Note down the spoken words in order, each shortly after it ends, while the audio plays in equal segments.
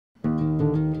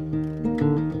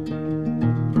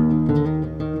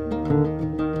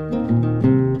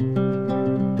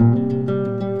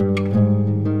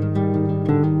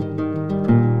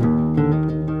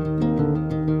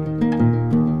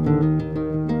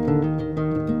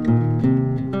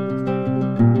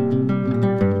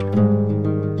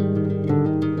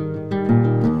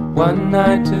One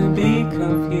night to be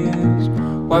confused,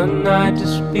 one night to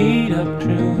speed up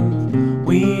truth.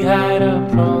 We had a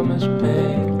promise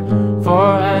made,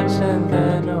 4 hands and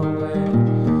then away,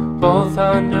 both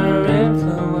under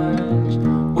influence.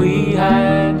 We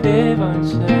had divine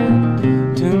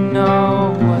sense to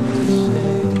know what to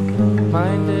say.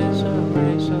 Mind is a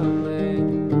razor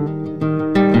blade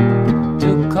to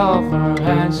call for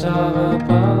hands of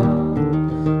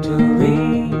above, to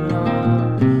lean on.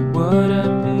 Would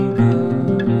it be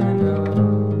good enough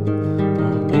for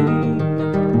me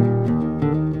now?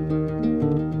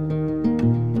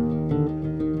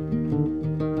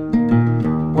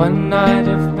 One night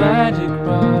of magic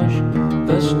rush,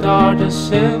 the start a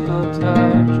simple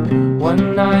touch.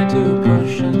 One night to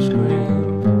push and scream,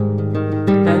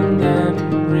 and then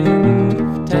relief.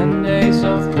 10 days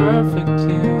of perfect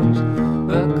tunes,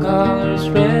 the colors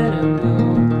red and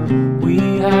blue. We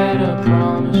had a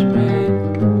promise made,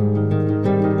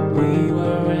 we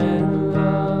were in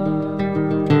love.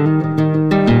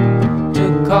 To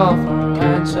call for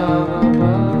hands of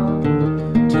above,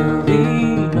 to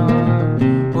lean on.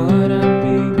 Would it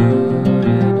be good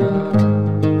enough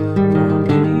for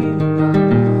me now?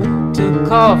 To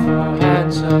call for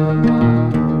hands of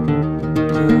above,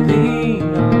 to lean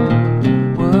on.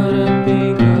 Would it be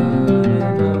good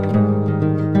enough?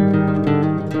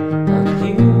 And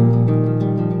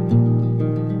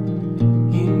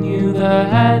you knew the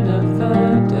hand of the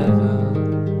devil,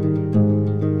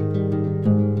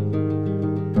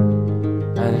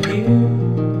 and you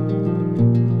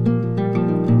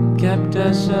kept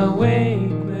us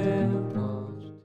awake